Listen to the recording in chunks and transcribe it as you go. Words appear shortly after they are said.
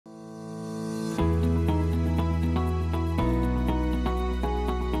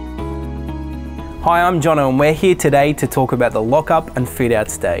Hi, I'm Jono and we're here today to talk about the lockup and fit out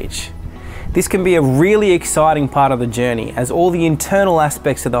stage. This can be a really exciting part of the journey as all the internal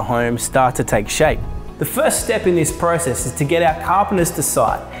aspects of the home start to take shape. The first step in this process is to get our carpenters to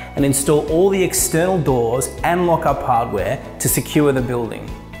site and install all the external doors and lockup hardware to secure the building.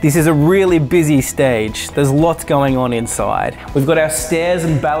 This is a really busy stage. There's lots going on inside. We've got our stairs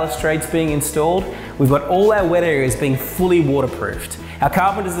and balustrades being installed. We've got all our wet areas being fully waterproofed. Our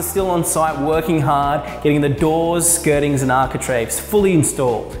carpenters are still on site working hard, getting the doors, skirtings and architraves fully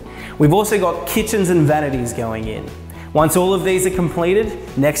installed. We've also got kitchens and vanities going in. Once all of these are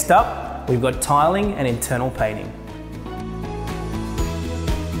completed, next up, we've got tiling and internal painting.